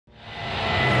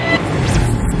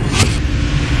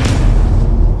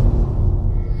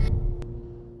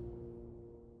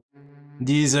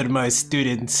These are my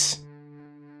students.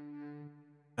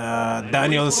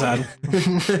 Daniel-san.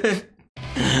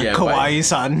 Yeah,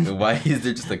 Kawaii-san. Why is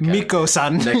there just a cat?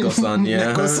 Miko-san. Neko-san,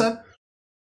 yeah. Neko-san?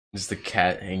 Just a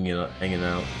cat hanging out.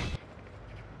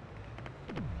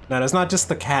 No, that's not just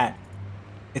the cat.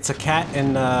 It's a cat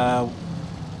and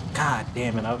God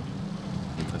damn it!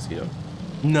 Tuxedo?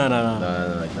 No.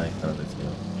 No,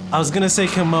 tuxedo. I was gonna say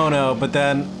kimono, but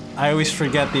then I always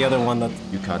forget the other one. That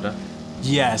Yukata?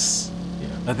 yes,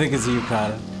 Yeah. I think it's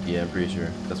yukata. Yeah, I'm pretty sure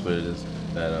that's what it is.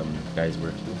 That guys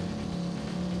wear too.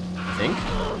 I think.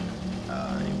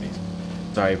 Anyways,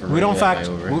 sorry for. We don't fact.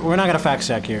 over. We're not gonna fact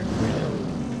check here.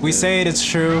 We say it's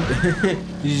true.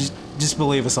 You just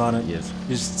believe us on it. Yes.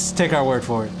 Just take our word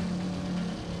for it.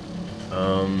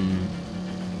 Oh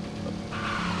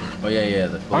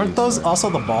yeah. Aren't those also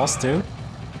the balls too?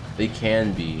 They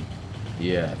can be.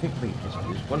 Yeah, I think there's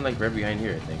one like right behind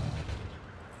here. I think.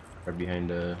 Right behind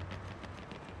the.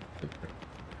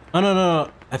 Oh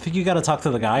no. I think you gotta talk to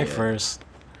the guy first.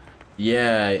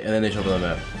 Yeah, and then they show up on the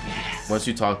map. Once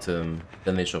you talk to them,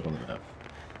 then they show up on the map.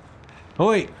 Oh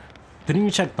wait, didn't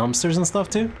you check dumpsters and stuff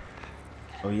too?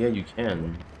 Oh yeah, you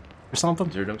can. Or something?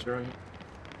 Is there a dumpster around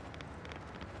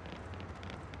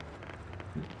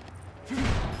here?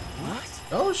 What?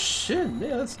 Oh shit!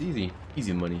 Yeah, that's easy.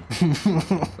 Easy money. I'm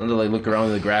gonna like look around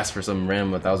in the grass for some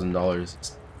random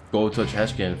 $1,000. Go to a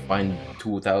trash can and find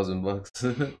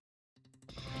 $2,000.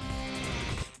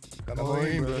 Come on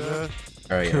in, brother.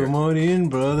 All right. Come on in,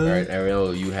 brother. All right,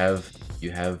 Ariel, you have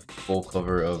full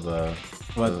cover of the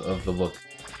look.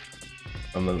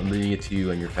 I'm leaving it to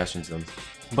you and your fashion sense.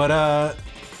 But I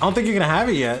don't think you're gonna have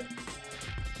it yet.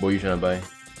 What are you trying to buy?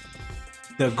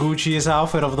 The Gucciest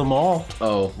outfit of them all.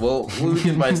 Oh, well, we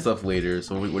can buy stuff later.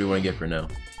 So what do you want to get for now?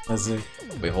 Let's see.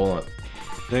 Wait, hold on.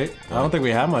 I don't think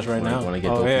we have much right now. Want to get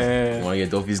oh, Dofi's, You want to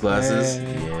get Dofi's glasses?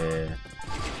 Yeah.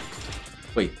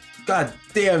 Wait, god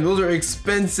damn, those are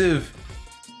expensive.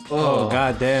 Oh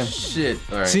god damn. Shit.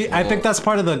 All right. See, I think that's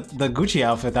part of the Gucci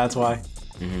outfit. That's why.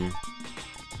 Mhm.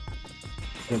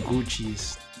 The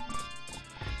Gucci's.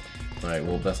 All right.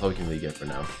 Well, that's all we can really get for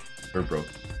now. We're broke.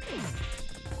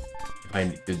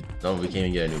 No, we can't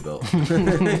even get a new belt.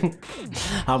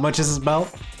 How much is this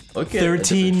belt? Okay.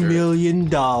 $13 million.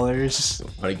 Want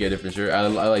to get a different shirt? I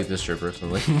like this shirt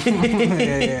personally.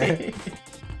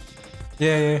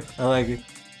 Yeah, I like it.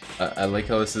 I like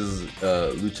how this is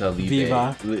Lucha Libre.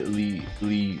 Viva.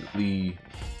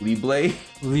 Libre?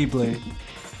 Libre.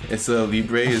 It's a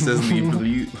Libre. It says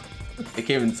Libre. I can't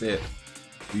even say it.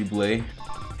 Libre.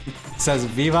 It says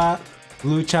Viva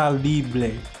Lucha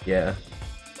Libre. Yeah.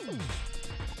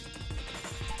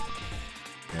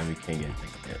 Yeah, we can't get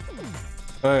anything yet.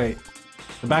 Wait,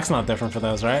 the back's not different for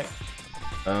those, right?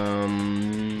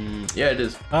 Yeah, it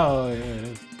is. Oh, yeah, it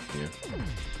is. Yeah.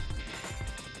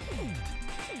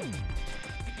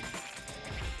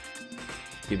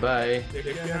 Okay, bye.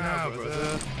 Take care now,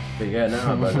 brother. Take care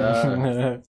now,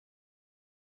 brother.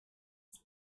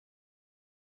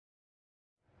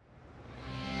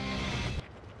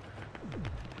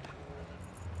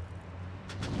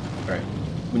 Alright,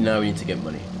 now we need to get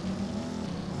money.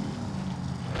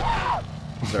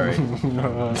 Sorry.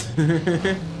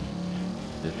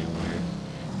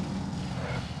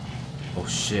 Oh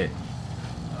shit.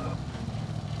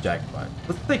 Jackpot.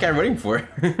 What's the guy running for?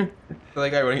 That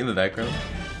guy running in the background?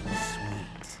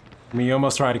 I mean, you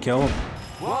almost tried to kill him.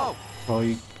 Whoa! Well,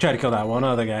 you tried to kill that one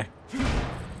other guy.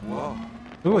 Whoa!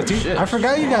 Ooh, shit. I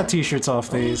forgot you got t-shirts off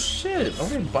these. Shit, I'm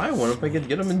gonna buy one if I could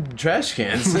get them in trash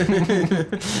cans.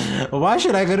 Well, why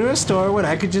should I go to a store when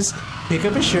I could just pick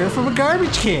up a shirt from a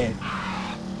garbage can?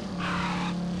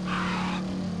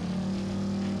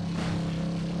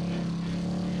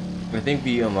 I think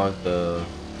we unlocked the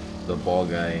ball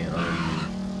guy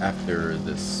after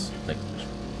this next mission.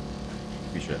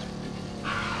 Pretty sure that's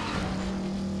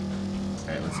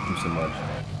alright, let's do some more.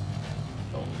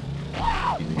 Oh.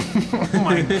 Excuse me. Oh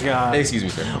my god. Excuse me,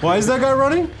 sir. Why is that guy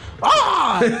running?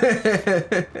 Ah!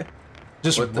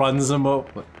 Just runs him up.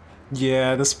 What?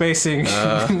 Yeah, the spacing.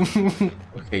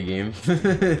 Okay, game.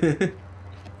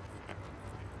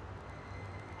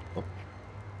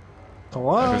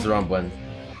 Hello? I pressed the wrong button.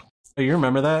 Oh, you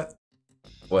remember that?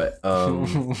 What?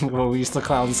 Well, we used to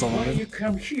clown Why someone. you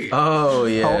come here? Oh,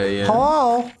 yeah, yeah.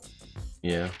 Hello?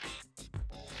 Yeah.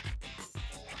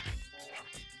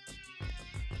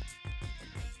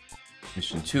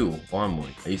 Mission 2, lawn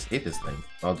mowing. I used to hate this thing.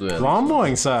 I'll do it. Lawn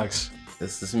mowing sucks.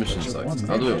 This mission sucks.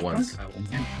 I'll do it once. I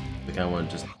kind of want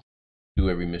to just do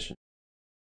every mission.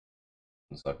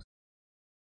 It sucks.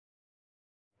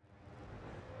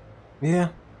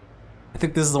 Yeah. I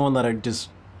think this is the one that I just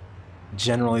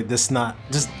generally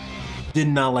Did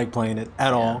not like playing it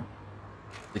at all.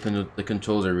 The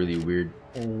controls are really weird.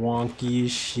 Wonky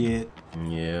as shit.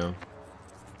 Yeah.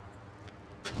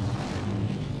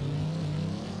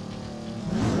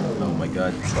 Oh my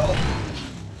god.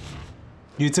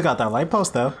 You took out that light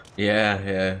post though. Yeah,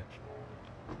 yeah.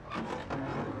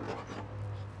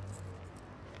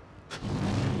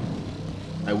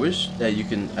 I wish that you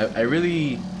can. I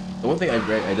really. The one thing I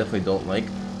definitely don't like.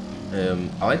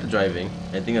 I like the driving.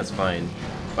 I think that's fine,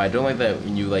 but I don't like that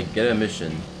when you like get a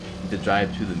mission, to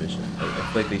drive to the mission.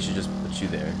 I feel like they should just put you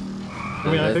there.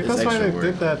 I mean, I think that's why they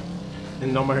did that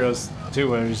in No More Heroes 2,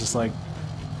 where it was just like,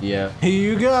 yeah, here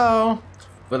you go.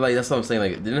 But like that's what I'm saying.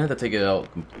 Like they didn't have to take it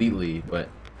out completely, but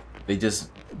they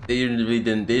really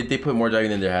didn't. They put more driving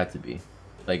than there had to be.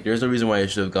 Like there's no reason why I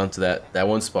should have gone to that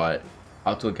one spot,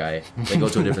 out to a guy, then go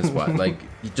to a different spot. Like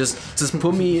you just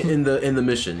put me in the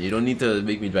mission. You don't need to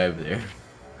make me drive there.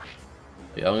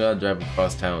 Like, I don't gotta drive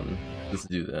across town just to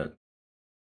do that.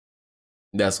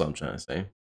 That's what I'm trying to say.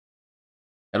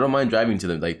 I don't mind driving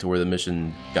to to where the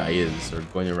mission guy is, or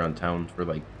going around town for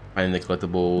like finding the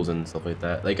collectibles and stuff like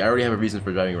that. Like I already have a reason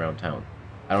for driving around town.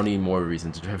 I don't need more of a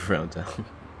reason to drive around town.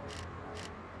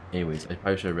 Anyways, I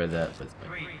probably should have read that, but it's fine.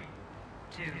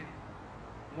 3, 2,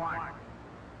 1.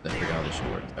 I forgot how this shit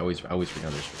works. I always forget how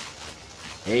this shit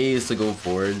works. A is to go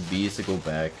forward, B is to go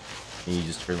back, and you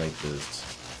just turn like this.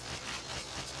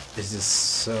 This is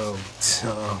so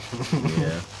dumb.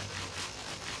 Yeah.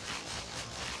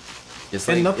 It's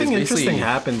and like, nothing it's interesting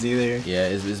happens either. Yeah,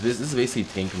 this is basically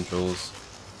tank controls.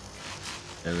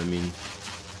 And I mean,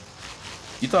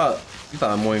 you thought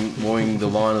mowing the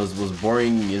lawn was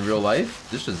boring in real life?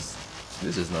 This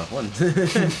is not fun.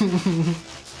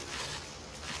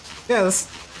 Yeah, that's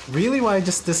really why I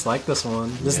just dislike this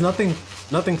one. There's nothing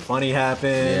funny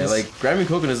happens. Yeah, like grabbing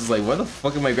coconuts is like, what the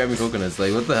fuck am I grabbing coconuts?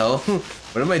 Like, what the hell?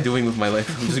 What am I doing with my life?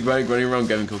 I'm just running around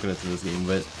grabbing coconuts in this game,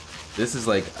 but this is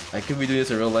like, I could be doing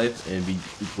this in real life and be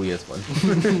equally as fun.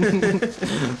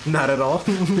 Not at all.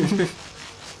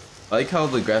 I like how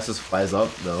the grass just flies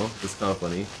up though. It's kind of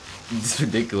funny. It's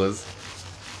ridiculous.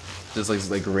 Just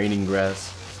like raining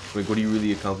grass. Like, what are you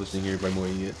really accomplishing here by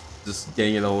mowing it? Just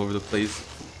getting it all over the place.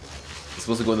 It's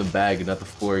supposed to go in the bag and not the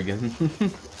floor again.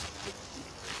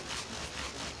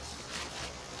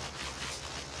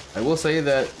 I will say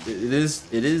that it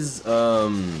is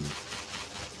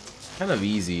kind of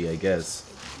easy, I guess.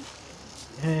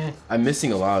 I'm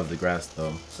missing a lot of the grass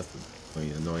though. That's the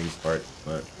only annoying part,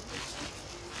 but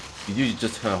you do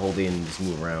just kind of hold in and just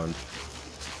move around.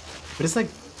 But it's like,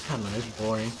 I don't know, it's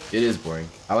boring. It is boring.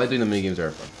 I like doing the mini games that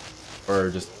are fun.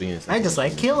 Or just being a I just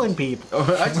like killing people.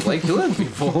 Oh, I just like killing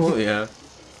people, yeah.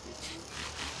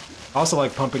 I also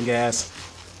like pumping gas.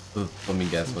 The pumping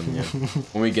gas one, yeah.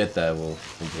 When we get that, we'll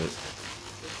do it.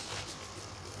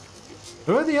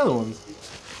 Who are the other ones?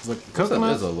 It's like coconut.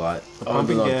 There's a lot. The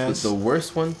pumping gas. The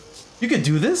worst one. You could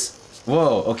do this?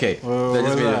 Whoa. Okay. Whoa, that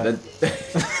just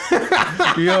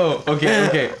made it. Yo.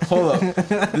 Okay. Hold up.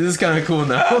 This is kind of cool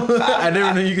now. I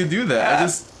never knew you could do that. I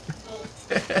just.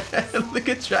 Look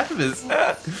at Travis.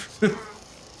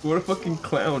 What a fucking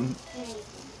clown.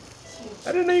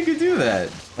 I didn't know you could do that.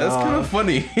 That's kind of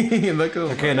funny.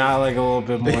 Okay, now I like a little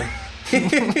bit more.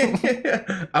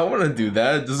 I want to do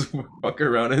that. Just walk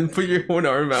around and put your own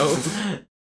arm out.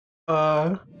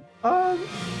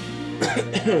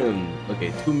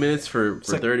 Okay, 2 minutes for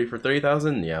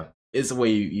 30,000. Yeah, it's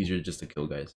way easier just to kill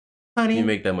guys. Honey, you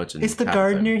make that much. Is the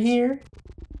gardener here?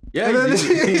 Yeah, and then he's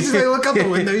just like, look out the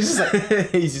window. He's just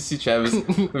like, you just see Travis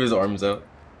with his arms out.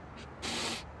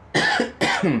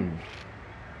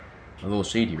 A little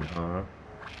shady, huh?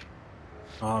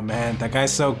 Oh man, that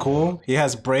guy's so cool. He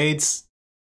has braids.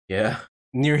 Yeah.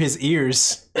 Near his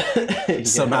ears.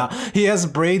 Somehow he has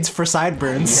braids for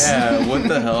sideburns. Yeah. What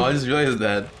the hell? I just realized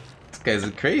that. This guy's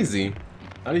crazy.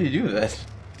 How do you do that?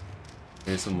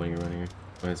 There's some money around here.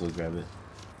 Might as well grab it.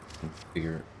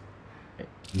 Figure it.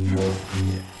 Yeah.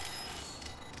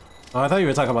 Oh, I thought you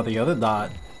were talking about the other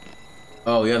dot.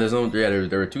 Oh yeah, there's no. Yeah,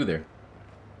 there were two there.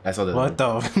 I saw that. What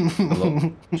the?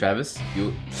 Hello, Travis.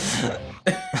 You.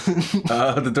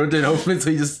 The door didn't open, so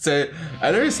you just said.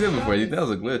 I never seen that before. I think that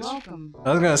was a glitch. Welcome.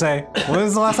 I was gonna say, when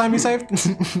was the last time you saved?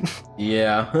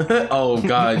 Yeah. Oh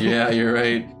god. Yeah, you're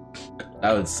right.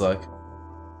 That would suck.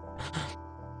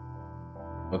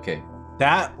 Okay.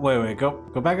 That. Wait. Go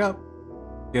back up.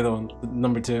 The other one,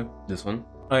 number 2. This one.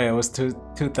 Oh yeah, it was 2,000.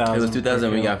 It was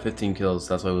 2,000. We got 15 kills.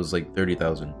 That's why it was like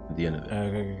 30,000 at the end of it.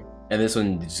 Okay. And this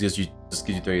one just gives you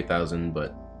 30,000,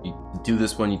 but you do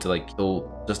this one, you need to like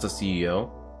kill just a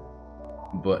CEO.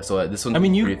 But so this one. I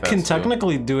mean, you can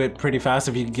technically do it pretty fast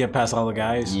if you can get past all the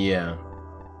guys. Yeah,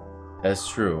 that's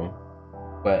true.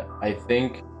 But I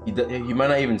think he might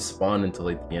not even spawn until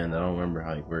like the end. I don't remember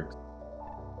how he works.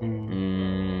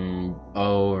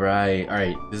 Oh right. All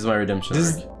right. This is my redemption.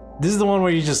 This is the one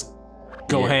where you just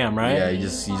go ham, right? Yeah. You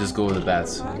just go with the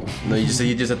bats. No, you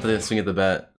just have to swing at the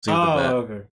bat. Swing at the bat.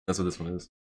 Okay. That's what this one is.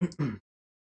 And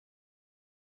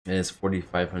it's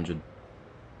 4,500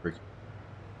 per,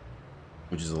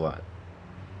 which is a lot.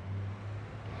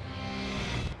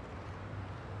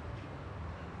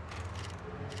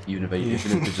 Even if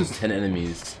it's just 10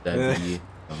 enemies, that'd be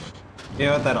how much? You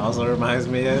know what that also reminds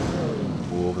me of?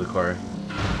 Go over the car.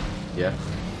 Yeah.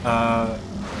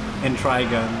 In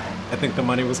Trigun, I think the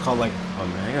money was called like. Oh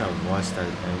man, I gotta watch that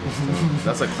anime still.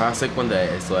 That's a classic one that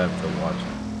I still have to watch.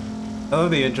 I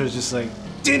love the intro is just like.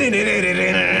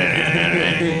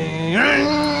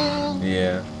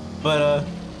 Yeah. But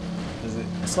is it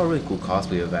I saw a really cool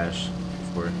cosplay of Ash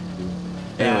before too.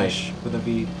 Anyway, Ash with a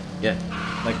V, yeah,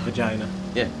 like vagina?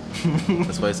 yeah.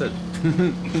 That's what I said.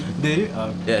 Did you?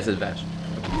 Oh, Yeah, I said Vash.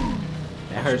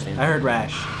 I heard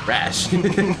rash. Rash.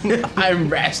 I'm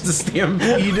Rash the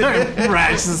Stampede.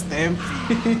 Rash the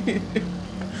stampede.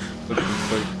 What the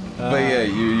fuck? But yeah,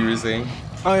 you were saying?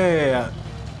 Oh yeah.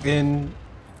 In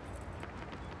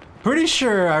pretty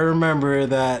sure I remember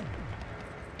that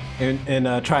in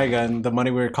Trigun the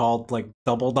money were called like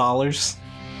double dollars.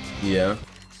 Yeah.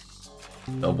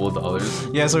 Double dollars.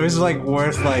 Yeah, so it was like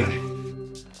worth like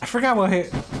I forgot what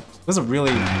it was a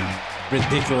really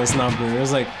ridiculous number. It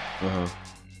was like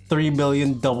 3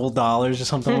 million double dollars or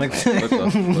something like that. What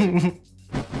the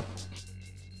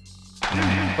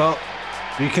fuck? Well,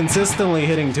 you're consistently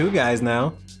hitting 2 guys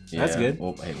now. That's Yeah. good.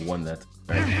 Oh, I won that.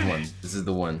 Alright, one. This is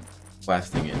the one.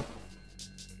 Blasting it.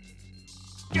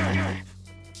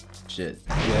 Shit.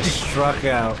 Yeah, struck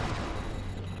out.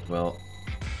 Well.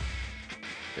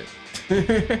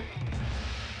 Shit.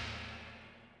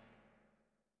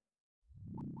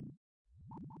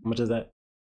 How much is that?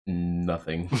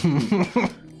 Nothing.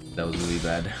 That was really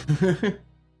bad.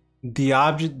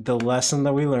 The lesson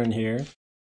that we learned here is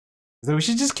that we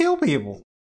should just kill people.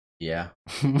 Yeah.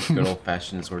 Good old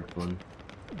fashioned sword killing.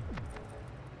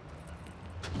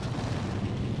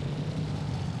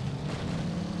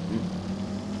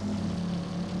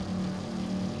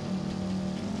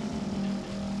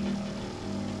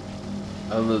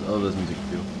 I love this music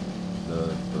too.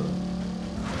 The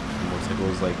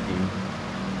motorcycles like theme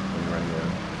when you're running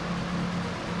around.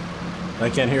 I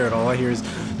can't hear it. All I hear is.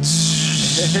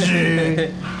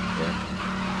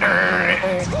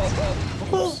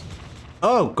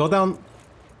 Oh, go down.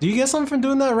 Do you get something from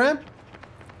doing that ramp?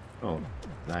 Oh,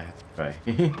 now I have to try.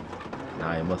 Now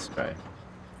I must try.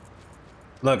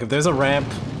 Look, if there's a ramp,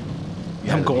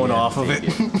 You I'm have- going you have off to of take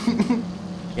it.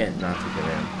 Can't not take it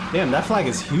in. Damn, that flag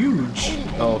is huge.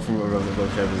 Oh, from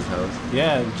above Trevor's house.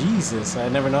 Yeah, Jesus, I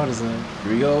never noticed that.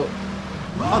 Here we go.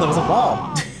 Oh, there was a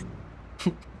ball.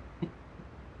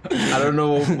 I don't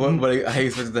know what I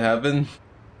expected to happen.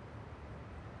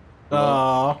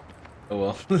 Oh, Oh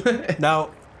well. no.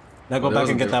 Now go There back was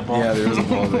and a- get that ball. Yeah, there was a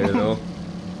ball there though.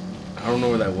 I don't know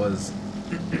where that was.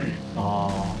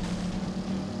 Oh,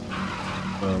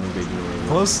 Maybe I do know where it was.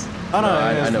 close. Oh no, No,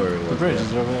 I it's know where it The was, bridge yeah.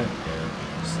 is over there. Yeah,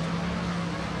 just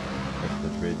like the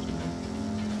bridge and then...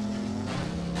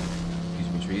 Excuse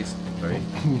me, trees. Sorry.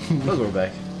 I'll go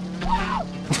back.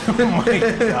 Oh my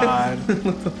god.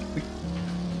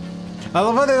 I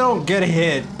love how they don't get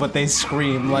hit, but they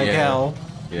scream like Yeah. hell.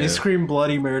 Yeah. They scream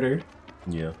bloody murder.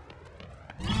 Yeah.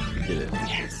 You did it.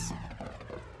 Yes.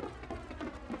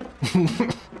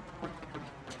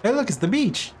 Hey, look, it's the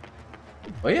beach.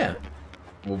 Oh yeah.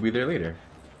 We'll be there later.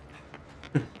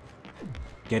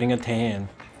 Getting a tan.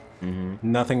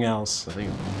 Nothing else. I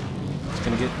think It's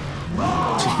gonna get.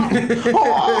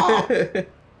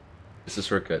 it's a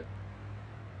shortcut.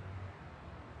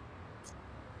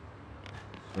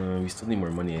 We still need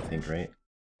more money, I think, right?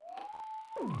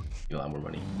 Need a lot more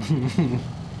money.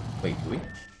 Wait, do we?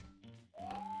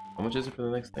 How much is it for the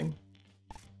next thing?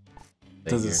 A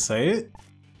Does it year. say it?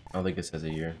 I don't think it says a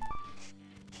year.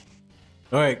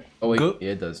 Alright. Oh wait, Go.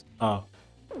 yeah, it does. Oh.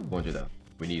 400,000.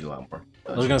 We need a lot more.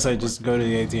 I was gonna say just go to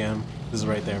the ATM. This is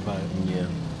right there, but. Yeah.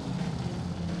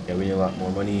 Yeah, we need a lot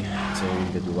more money, so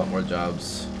we can do a lot more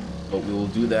jobs. But we will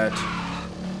do that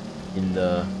in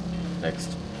the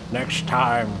next. Next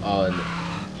time.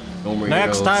 No more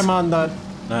Next heroes. time on the.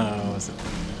 No, what was it?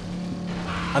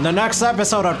 On the next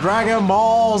episode of Dragon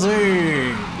Ball Z!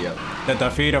 Yep. The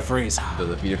defeat of Frieza. So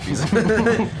the feeder freeze.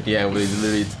 Yeah, we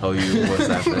literally tell you what's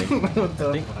happening. What the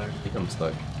I think fuck? I'm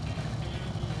stuck.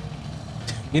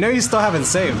 You know you still haven't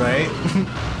saved, right?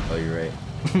 Oh, you're right.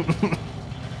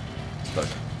 Stuck.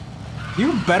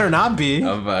 You better not be.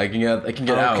 I can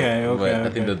get out. Okay, But I okay.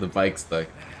 think that the bike's stuck.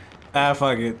 Ah,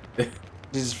 fuck it.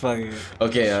 Just fuck it.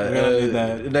 Okay, We don't do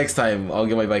that. next time I'll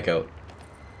get my bike out.